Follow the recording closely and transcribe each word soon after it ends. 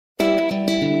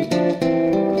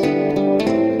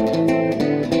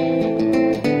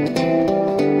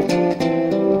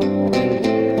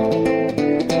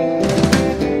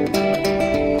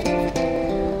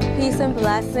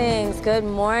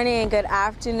morning, good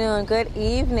afternoon, good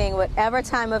evening, whatever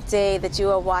time of day that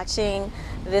you are watching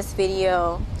this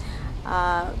video.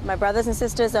 My brothers and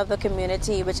sisters of the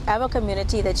community, whichever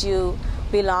community that you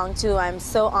belong to, I'm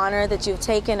so honored that you've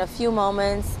taken a few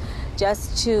moments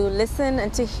just to listen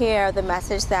and to hear the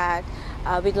message that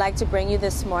we'd like to bring you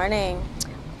this morning.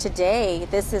 Today,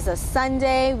 this is a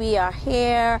Sunday. We are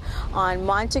here on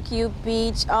Montague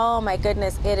Beach. Oh my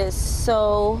goodness, it is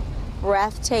so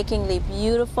breathtakingly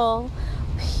beautiful,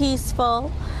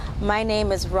 peaceful. My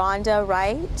name is Rhonda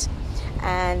Wright,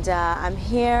 and I'm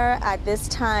here at this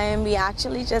time. We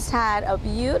actually just had a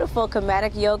beautiful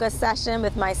Kemetic yoga session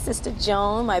with my sister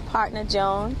Joan, my partner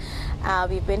Joan.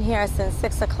 We've been here since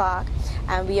 6 o'clock,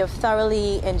 and we have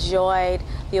thoroughly enjoyed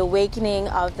the awakening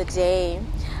of the day.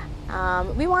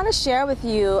 We want to share with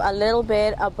you a little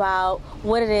bit about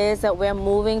what it is that we're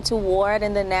moving toward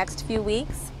in the next few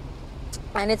weeks.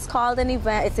 And it's called an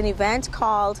event. It's an event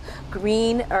called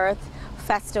Green Earth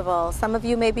Festival. Some of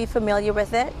you may be familiar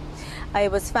with it. It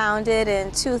was founded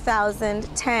in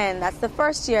 2010. That's the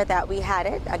first year that we had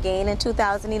it, again in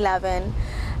 2011.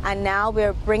 And now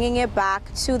we're bringing it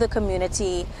back to the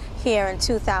community here in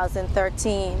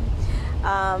 2013.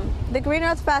 The Green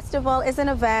Earth Festival is an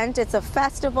event. It's a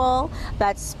festival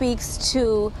that speaks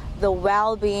to the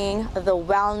well-being, the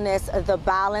wellness, the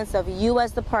balance of you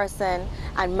as the person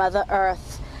and Mother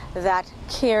Earth that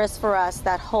cares for us,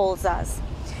 that holds us.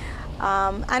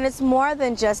 And it's more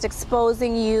than just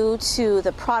exposing you to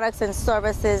the products and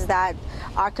services that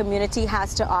our community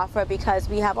has to offer, because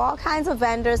we have all kinds of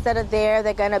vendors that are there.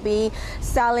 They're going to be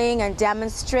selling and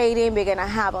demonstrating. We're going to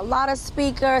have a lot of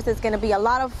speakers. It's going to be a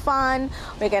lot of fun.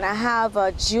 We're going to have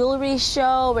a jewelry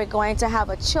show. We're going to have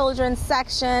a children's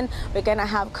section. We're going to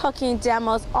have cooking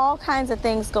demos, all kinds of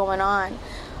things going on.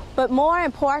 But more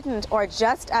important, or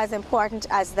just as important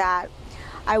as that,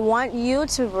 I want you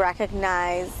to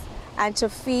recognize and to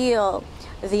feel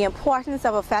the importance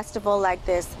of a festival like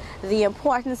this, the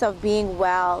importance of being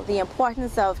well, the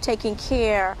importance of taking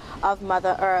care of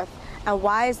Mother Earth. And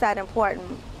why is that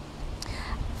important?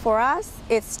 For us,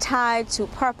 it's tied to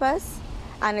purpose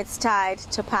and it's tied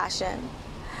to passion.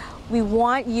 We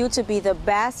want you to be the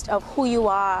best of who you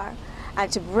are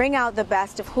and to bring out the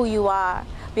best of who you are,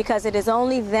 because it is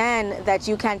only then that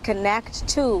you can connect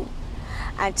to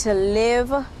and to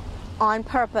live on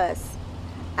purpose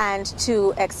and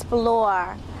to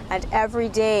explore and every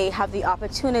day have the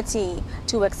opportunity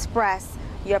to express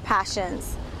your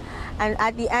passions. And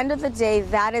at the end of the day,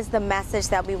 that is the message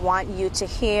that we want you to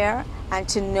hear and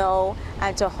to know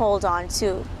and to hold on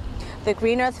to. The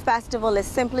Green Earth Festival is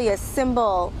simply a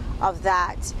symbol of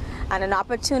that, and an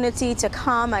opportunity to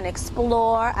come and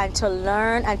explore and to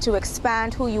learn and to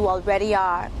expand who you already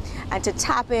are and to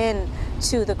tap in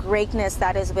to the greatness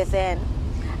that is within.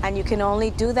 And you can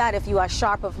only do that if you are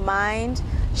sharp of mind,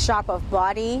 sharp of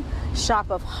body,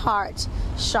 sharp of heart,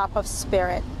 sharp of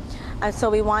spirit. And so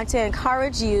we want to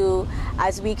encourage you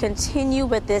as we continue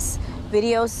with this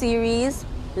video series,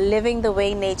 Living the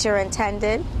Way Nature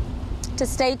Intended, to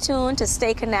stay tuned, to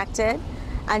stay connected,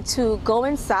 and to go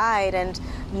inside and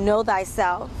know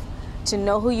thyself, to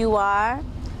know who you are,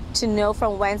 to know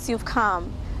from whence you've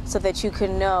come, so that you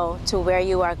can know to where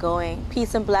you are going.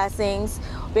 Peace and blessings.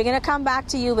 We're going to come back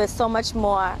to you with so much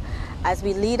more as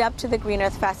we lead up to the Green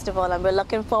Earth Festival, and we're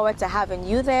looking forward to having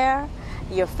you there,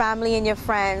 your family and your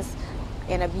friends,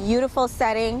 in a beautiful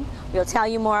setting. We'll tell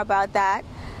you more about that,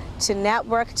 to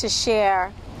network, to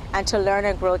share, and to learn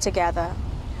and grow together.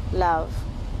 Love.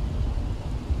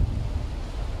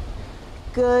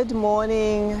 Good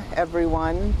morning,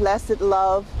 everyone. Blessed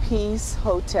love, peace,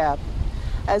 Hotep.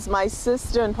 As my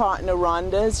sister and partner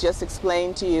Rhonda has just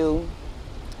explained to you,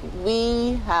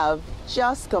 we have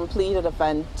just completed a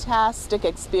fantastic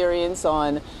experience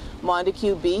on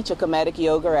Montague Beach, a Kemetic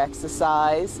yoga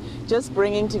exercise, just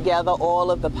bringing together all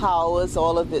of the powers,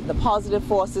 all of the positive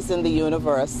forces in the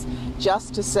universe,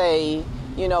 just to say,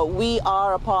 you know, we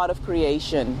are a part of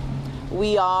creation.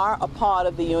 We are a part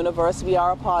of the universe. We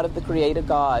are a part of the Creator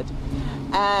God.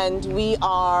 And we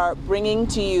are bringing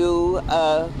to you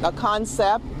a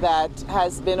concept that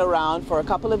has been around for a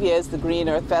couple of years, the Green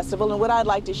Earth Festival. And what I'd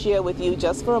like to share with you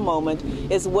just for a moment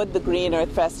is what the Green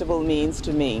Earth Festival means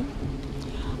to me.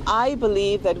 I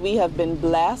believe that we have been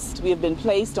blessed. We have been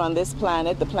placed on this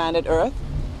planet, the planet Earth,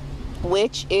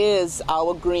 which is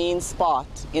our green spot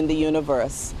in the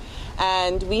universe.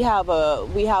 And we are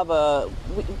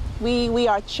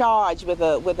charged with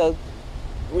a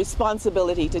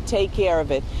responsibility to take care of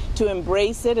it, to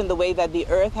embrace it in the way that the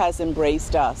earth has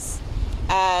embraced us.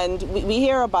 And we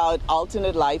hear about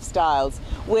alternate lifestyles.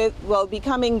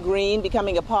 Becoming green,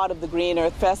 becoming a part of the Green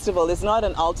Earth Festival is not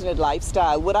an alternate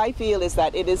lifestyle. What I feel is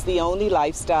that it is the only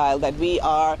lifestyle that we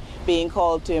are being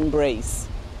called to embrace.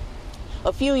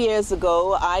 A few years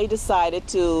ago, I decided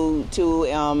to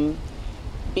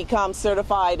become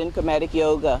certified in Kemetic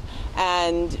Yoga,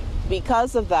 and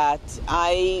because of that,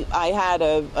 I had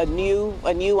a new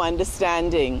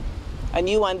understanding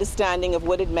of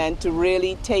what it meant to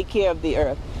really take care of the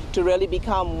earth, to really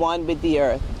become one with the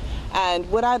earth. And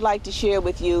what I'd like to share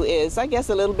with you is, I guess,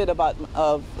 a little bit about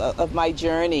of my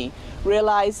journey,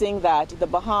 realizing that the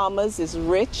Bahamas is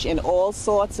rich in all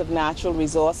sorts of natural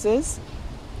resources.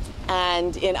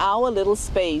 And in our little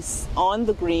space on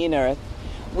the green earth,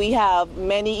 we have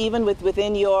many, even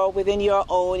within your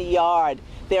own yard,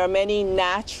 there are many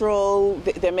natural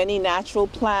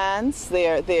plants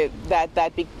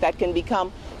that can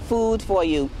become food for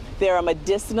you. There are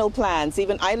medicinal plants.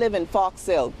 Even I live in Fox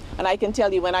Hill, and I can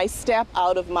tell you, when I step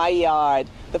out of my yard,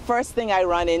 the first thing I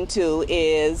run into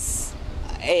is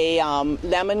a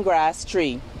lemongrass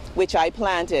tree, which I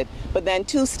planted. But then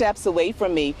 2 steps away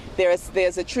from me,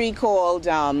 there's a tree called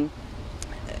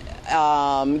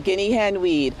guinea hen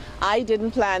weed. I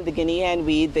didn't plant the guinea hen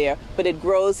weed there, but it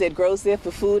grows there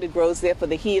for food, it grows there for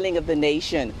the healing of the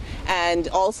nation. And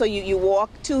also you walk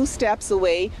 2 steps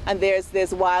away and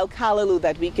there's wild callaloo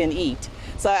that we can eat.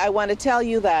 So I want to tell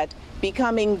you that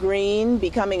becoming green,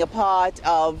 becoming a part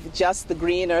of just the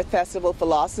Green Earth Festival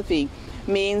philosophy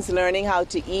means learning how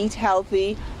to eat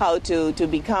healthy, how to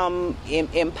become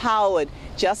empowered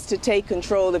just to take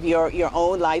control of your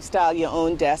own lifestyle, your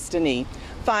own destiny.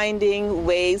 Finding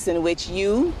ways in which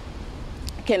you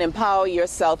can empower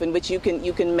yourself, in which you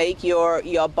can make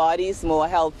your bodies more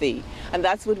healthy. And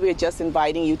that's what we're just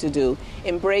inviting you to do.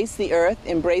 Embrace the earth,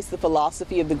 embrace the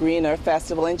philosophy of the Green Earth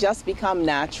Festival, and just become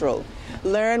natural.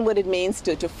 Learn what it means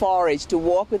to forage, to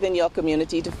walk within your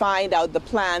community, to find out the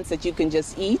plants that you can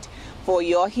just eat for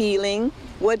your healing.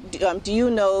 What do you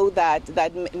know that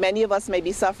many of us may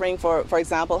be suffering for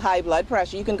example, high blood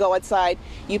pressure? You can go outside,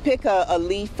 you pick a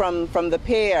leaf from the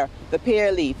pear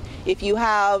leaf. If you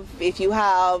have a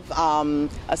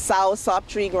soursop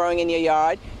tree growing in your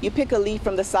yard, you pick a leaf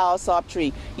from the soursop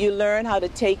tree. You learn how to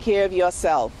take care of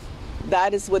yourself.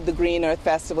 That is what the Green Earth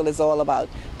Festival is all about.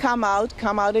 Come out,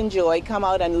 enjoy, come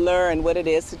out and learn what it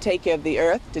is to take care of the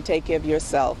earth, to take care of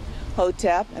yourself.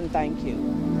 Hotep, and thank you.